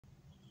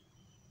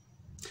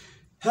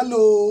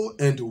Hello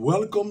and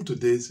welcome to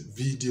this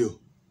video.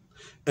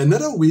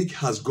 Another week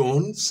has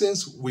gone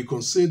since we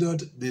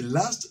considered the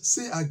last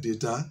SEAC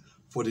data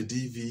for the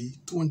DV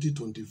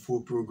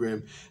 2024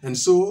 program, and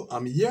so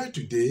I'm here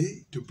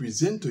today to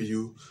present to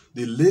you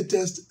the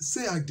latest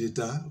SEAC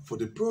data for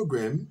the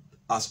program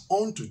as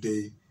on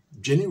today,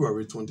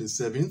 January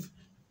 27th,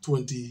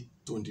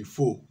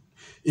 2024.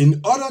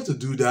 In order to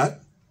do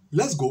that,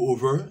 let's go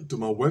over to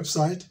my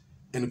website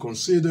and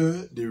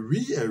consider the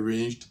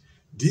rearranged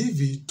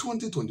DV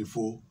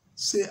 2024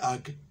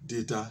 SEAC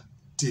data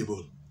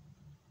table.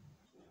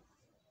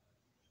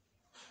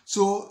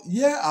 So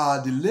here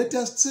are the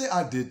latest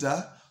SEAC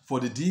data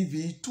for the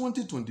DV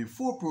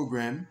 2024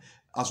 program,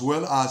 as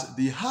well as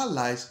the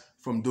highlights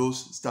from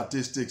those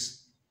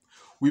statistics.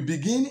 We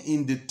begin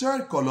in the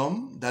third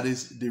column, that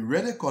is the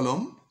red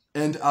column,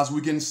 and as we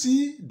can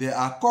see, there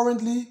are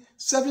currently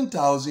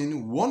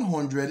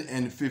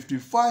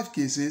 7,155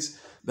 cases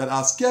that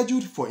are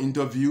scheduled for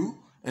interview,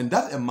 and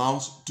that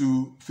amounts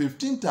to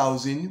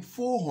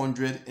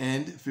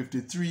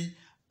 15,453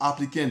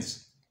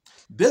 applicants.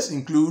 This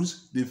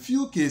includes the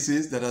few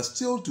cases that are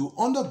still to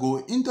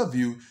undergo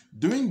interview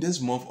during this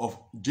month of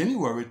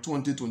January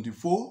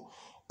 2024,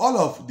 all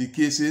of the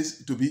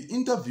cases to be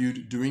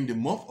interviewed during the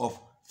month of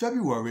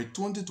February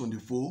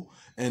 2024,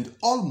 and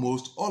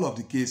almost all of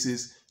the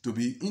cases to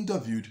be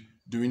interviewed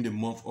during the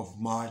month of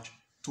March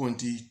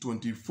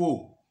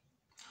 2024.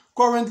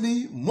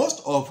 Currently,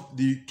 most of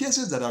the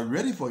cases that are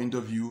ready for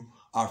interview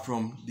are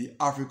from the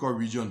Africa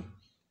region.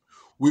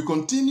 We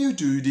continue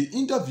to the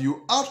interview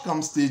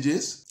outcome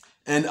stages,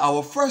 and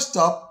our first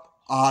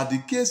stop are the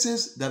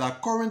cases that are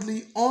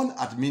currently on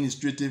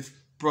administrative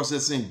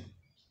processing.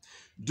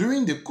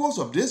 During the course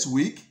of this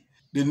week,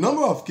 the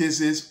number of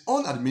cases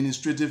on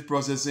administrative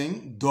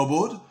processing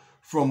doubled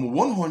from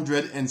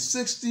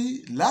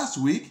 160 last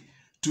week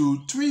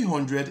to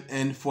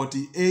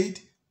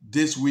 348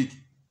 this week.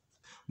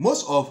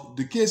 Most of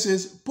the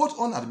cases put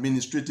on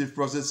administrative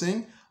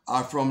processing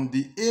are from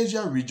the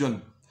Asia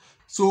region.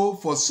 So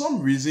for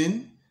some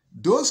reason,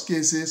 those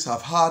cases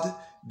have had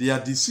their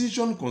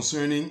decision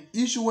concerning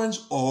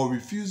issuance or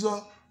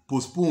refusal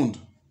postponed.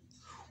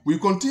 We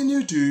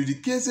continue to the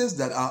cases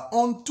that are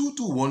on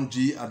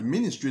 221G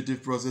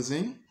administrative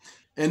processing,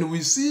 and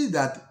we see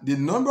that the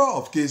number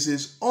of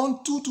cases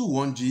on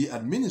 221G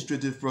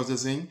administrative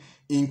processing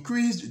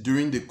increased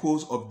during the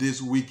course of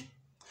this week.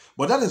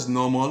 But that is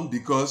normal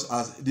because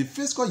as the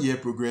fiscal year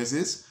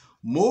progresses,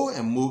 more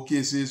and more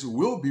cases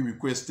will be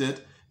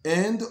requested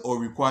and or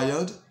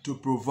required to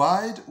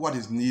provide what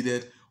is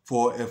needed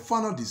for a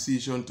final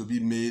decision to be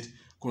made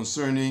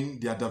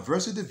concerning their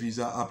diversity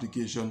visa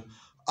application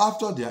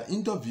after their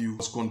interview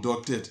was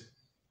conducted.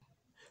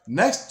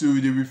 Next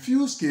to the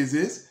refused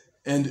cases,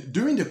 and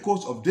during the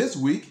course of this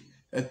week,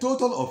 a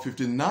total of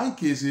 59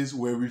 cases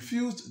were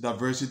refused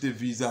diversity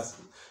visas.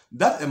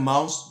 That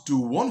amounts to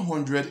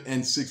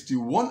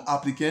 161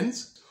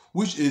 applicants,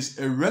 which is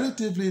a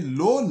relatively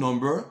low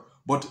number,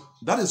 but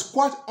that is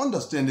quite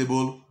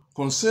understandable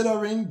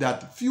considering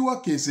that fewer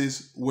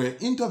cases were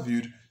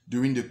interviewed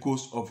during the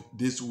course of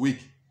this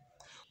week.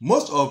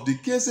 Most of the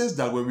cases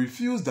that were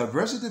refused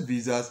diversity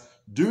visas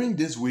during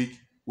this week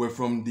were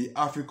from the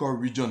Africa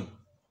region.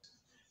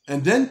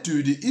 And then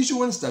to the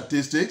issuance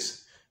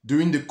statistics,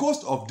 during the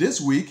course of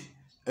this week,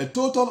 a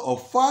total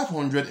of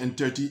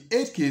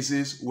 538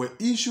 cases were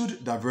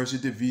issued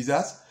diversity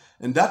visas,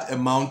 and that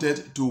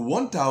amounted to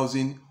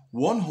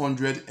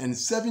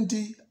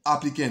 1,170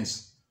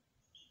 applicants.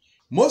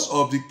 Most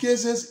of the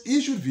cases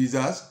issued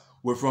visas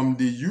were from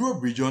the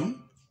Europe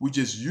region, which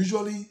is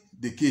usually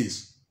the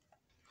case.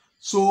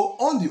 So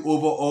on the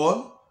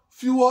overall,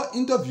 fewer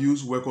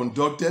interviews were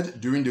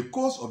conducted during the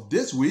course of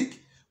this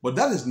week, but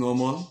that is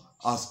normal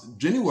as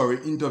January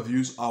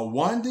interviews are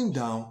winding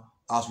down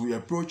as we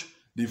approach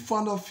the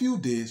final few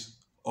days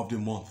of the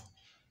month.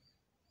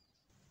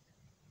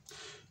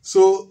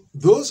 So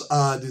those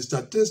are the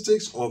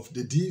statistics of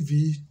the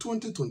DV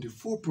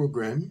 2024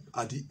 program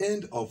at the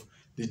end of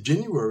the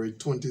January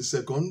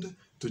 22nd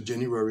to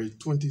January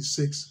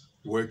 26th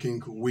working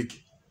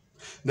week.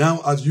 Now,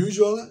 as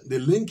usual, the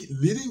link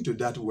leading to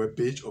that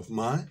webpage of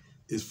mine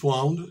is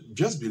found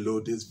just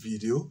below this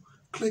video.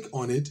 Click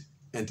on it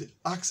and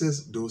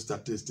access those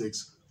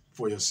statistics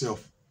for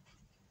yourself.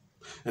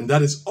 And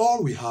that is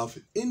all we have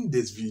in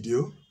this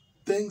video.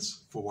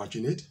 Thanks for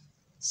watching it.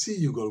 See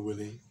you, God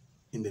willing,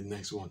 in the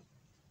next one.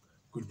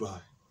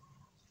 Goodbye.